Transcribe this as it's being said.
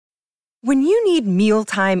When you need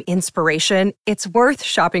mealtime inspiration, it's worth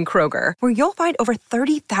shopping Kroger, where you'll find over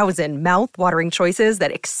 30,000 mouth-watering choices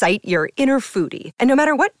that excite your inner foodie. And no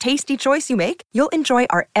matter what tasty choice you make, you'll enjoy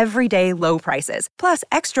our everyday low prices, plus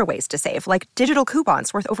extra ways to save, like digital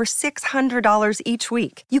coupons worth over $600 each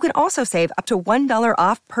week. You can also save up to $1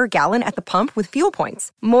 off per gallon at the pump with fuel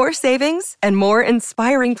points. More savings and more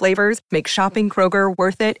inspiring flavors make shopping Kroger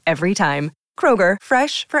worth it every time. Kroger,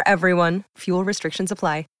 fresh for everyone. Fuel restrictions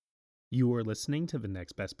apply. You are listening to the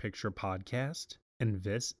Next Best Picture podcast, and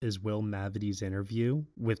this is Will Mavity's interview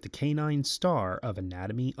with the Canine star of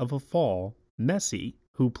Anatomy of a Fall, Messi,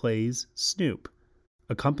 who plays Snoop,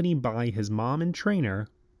 accompanied by his mom and trainer,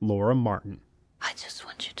 Laura Martin. I just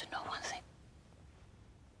want you to know one thing.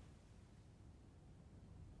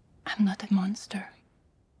 I'm not a monster.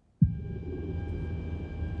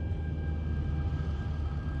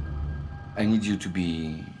 I need you to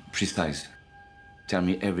be precise. Tell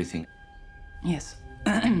me everything. Yes.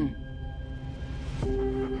 I'm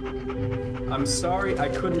sorry I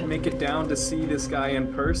couldn't make it down to see this guy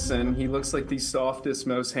in person. He looks like the softest,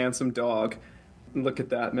 most handsome dog. Look at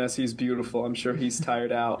that. Messi's beautiful. I'm sure he's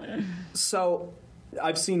tired out. So,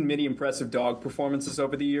 I've seen many impressive dog performances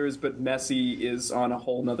over the years, but Messi is on a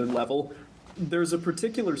whole nother level. There's a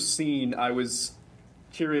particular scene I was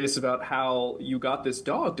curious about how you got this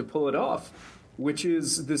dog to pull it off, which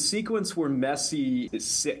is the sequence where Messi is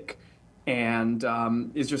sick and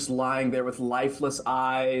is just lying there with lifeless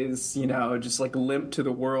eyes, you know, just like limp to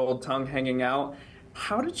the world, tongue hanging out.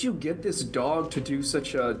 How did you get this dog to do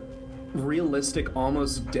such a realistic,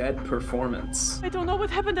 almost dead performance? I don't know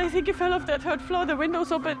what happened. I think he fell off that third floor. The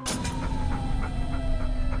window's open.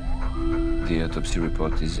 The autopsy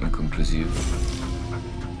report is inconclusive.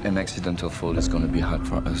 An accidental fall is going to be hard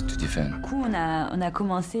for us to defend. Du coup, on a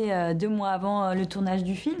commencé 2 mois avant le tournage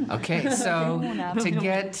du film. Okay, so to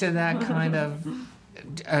get to that kind of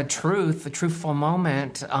a truthful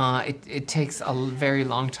moment, it takes a very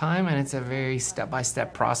long time, and it's a very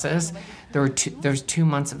step-by-step process. There's 2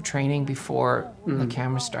 months of training before the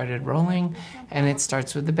camera started rolling, and it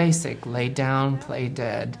starts with the basic: lay down, play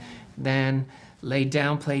dead, then lay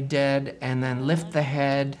down, play dead, and then lift the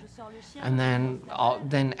head, and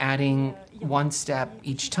then adding one step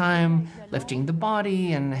each time, lifting the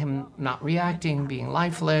body and him not reacting, being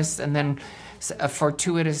lifeless, and then a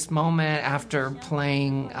fortuitous moment after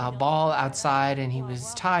playing ball outside and he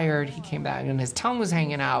was tired, he came back and his tongue was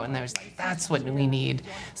hanging out, and there's like, that's what we need.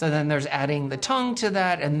 So then there's adding the tongue to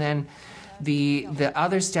that, and then the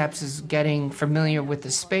other steps is getting familiar with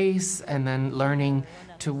the space and then learning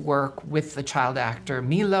to work with the child actor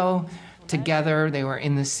Milo. Together, they were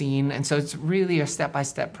in the scene, and so it's really a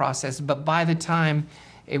step-by-step process. But by the time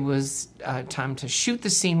it was time to shoot the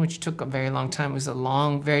scene, which took a very long time, it was a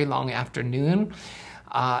very long afternoon.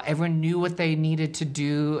 Everyone knew what they needed to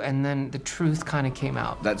do, and then the truth kind of came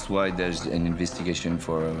out. That's why there's an investigation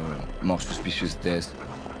for a more suspicious death,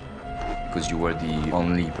 because you were the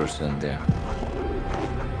only person there.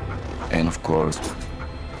 And of course,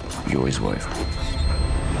 you're his wife.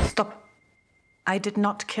 Stop. I did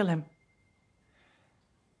not kill him.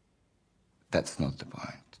 That's not the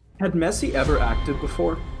point. Had Messi ever acted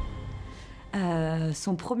before?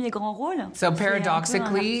 Son premier grand rôle. So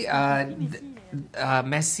paradoxically,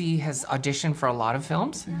 Messi has auditioned for a lot of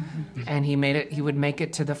films, and he would make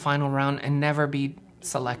it to the final round and never be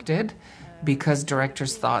selected because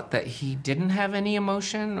directors thought that he didn't have any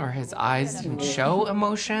emotion or his eyes didn't show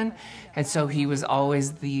emotion. And so he was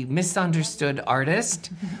always the misunderstood artist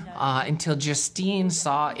until Justine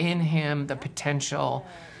saw in him the potential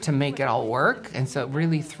to make it all work. And so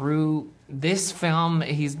really through this film,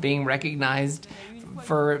 he's being recognized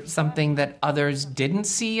for something that others didn't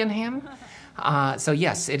see in him. So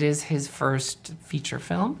yes, it is his first feature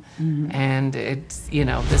film, and it's,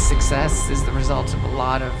 the success is the result of a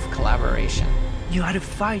lot of collaboration. You had a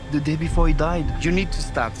fight the day before he died. You need to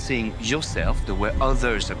start seeing yourself the way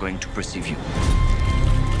others are going to perceive you.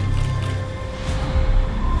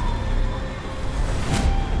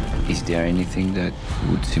 Is there anything that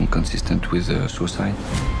would seem consistent with suicide?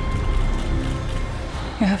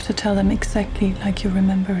 You have to tell them exactly like you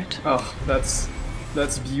remember it. Oh, that's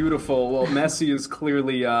beautiful. Well, Messi is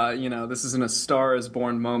clearly, this isn't a Star is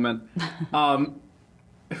Born moment.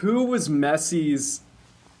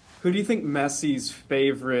 Who do you think Messi's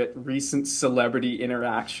favorite recent celebrity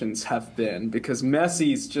interactions have been? Because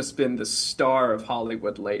Messi's just been the star of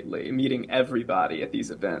Hollywood lately, meeting everybody at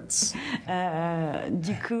these events.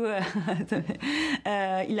 Du coup,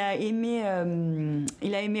 il a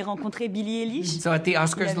aimé rencontrer Billie Eilish. So at the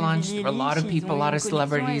Oscars launch, there were a lot of people, a lot of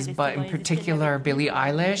celebrities, but in particular Billie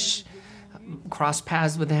Eilish crossed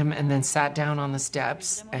paths with him and then sat down on the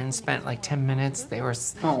steps and spent like 10 minutes. They were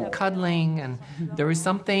cuddling, and there was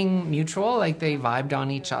something mutual, like they vibed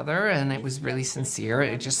on each other, and it was really sincere.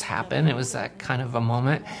 It just happened. It was that kind of a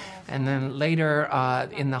moment. And then later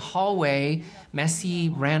in the hallway,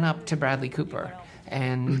 Messi ran up to Bradley Cooper,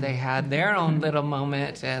 and they had their own little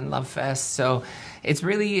moment and love fest. So it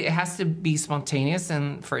has to be spontaneous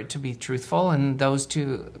and for it to be truthful, and those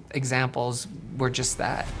two examples were just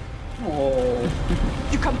that. Oh.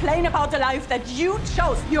 You complain about the life that you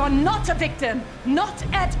chose. You're not a victim. Not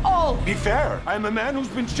at all. Be fair. I'm a man who's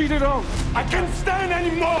been cheated on. I can't stand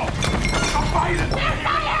anymore. I'm fighting. There's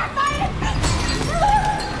no air fighting.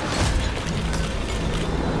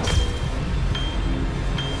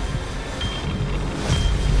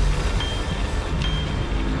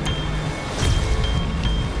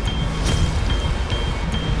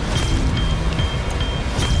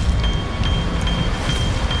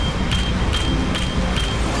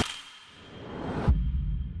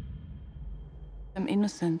 I'm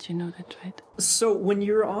innocent, you know that, right? So when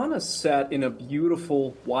you're on a set in a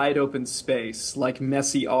beautiful, wide open space, like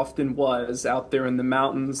Messi often was, out there in the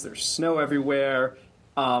mountains, there's snow everywhere,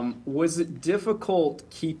 was it difficult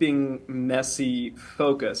keeping Messi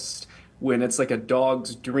focused when it's like a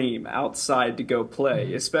dog's dream outside to go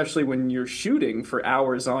play, especially when you're shooting for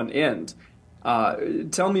hours on end?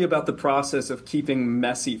 Tell me about the process of keeping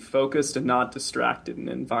Messi focused and not distracted in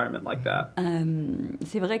an environment like that.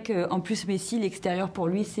 C'est vrai qu'en plus, Messi, l'extérieur pour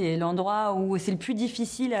lui, c'est l'endroit où c'est le plus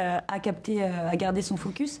difficile à capter, à garder son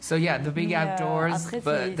focus. So yeah, the big outdoors,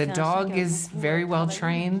 but the dog is very well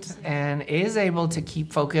trained and is able to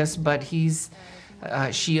keep focus, but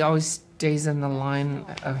she always stays in the line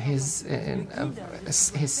of his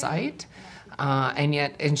sight.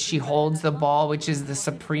 And she holds the ball, which is the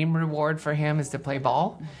supreme reward for him, is to play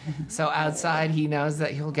ball. So outside, he knows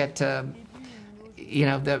that he'll get to,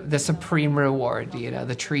 the supreme reward,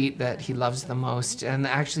 the treat that he loves the most. And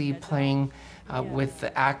actually playing with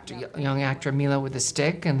the young actor Mila with the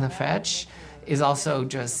stick and the fetch is also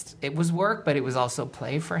it was work, but it was also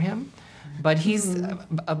play for him. But he's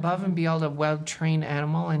above and beyond a well-trained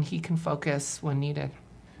animal, and he can focus when needed.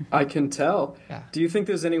 I can tell. Yeah. Do you think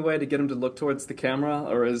there's any way to get him to look towards the camera,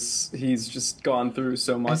 or is he's just gone through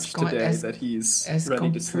so much today that he's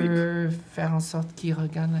ready to sleep? Est-ce qu'on peut faire en sorte qu'il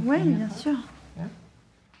regarde la Oui, caméra? bien sûr. Yeah.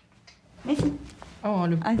 Messi. Oh,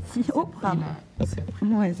 le Assis. Oh, pardon.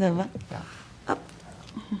 Ouais, ça va. Yeah. Hop.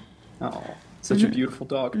 Oh, such a beautiful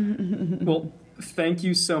dog. Well, thank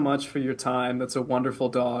you so much for your time. That's a wonderful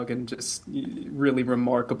dog and just really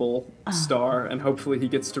remarkable star. And hopefully he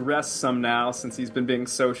gets to rest some now since he's been being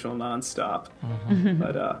social nonstop.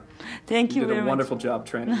 But Thank you did very a wonderful job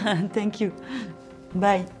training him. Thank you.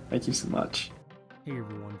 Bye. Thank you so much. Hey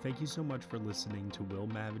everyone, thank you so much for listening to Will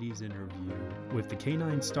Mavity's interview with the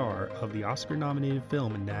Canine star of the Oscar-nominated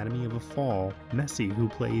film Anatomy of a Fall, Messi, who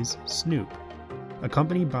plays Snoop,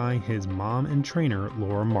 accompanied by his mom and trainer,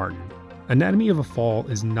 Laura Martin. Anatomy of a Fall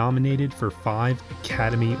is nominated for 5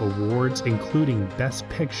 Academy Awards, including Best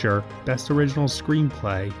Picture, Best Original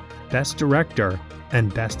Screenplay, Best Director,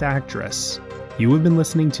 and Best Actress. You have been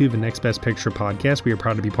listening to the Next Best Picture podcast. We are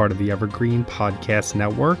proud to be part of the Evergreen Podcast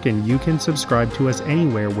Network, and you can subscribe to us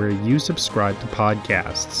anywhere where you subscribe to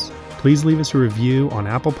podcasts. Please leave us a review on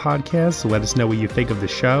Apple Podcasts. Let us know what you think of the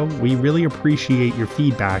show. We really appreciate your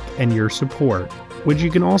feedback and your support, which you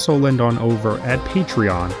can also lend on over at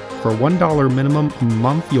Patreon. For $1 minimum a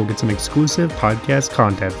month, you'll get some exclusive podcast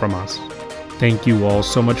content from us. Thank you all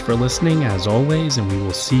so much for listening, as always, and we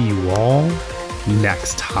will see you all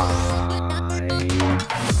next time.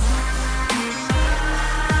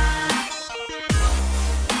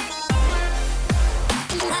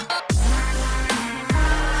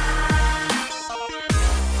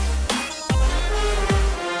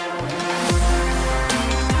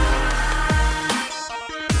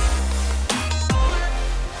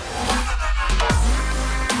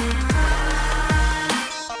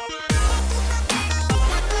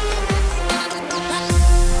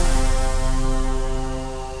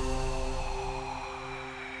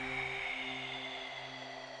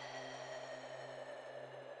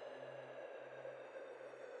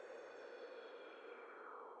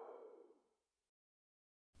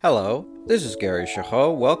 Hello, this is Gary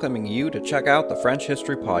Chahot welcoming you to check out the French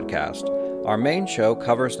History Podcast. Our main show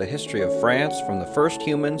covers the history of France from the first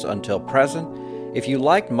humans until present. If you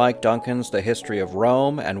liked Mike Duncan's The History of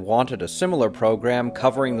Rome and wanted a similar program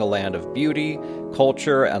covering the land of beauty,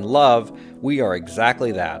 culture, and love, we are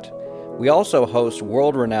exactly that. We also host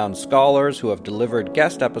world-renowned scholars who have delivered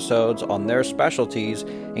guest episodes on their specialties,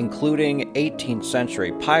 including 18th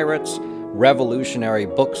century pirates, revolutionary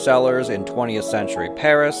booksellers in 20th century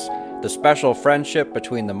Paris, the special friendship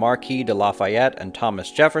between the Marquis de Lafayette and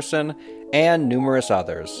Thomas Jefferson, and numerous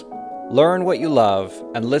others. Learn what you love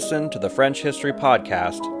and listen to the French History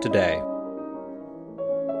Podcast today.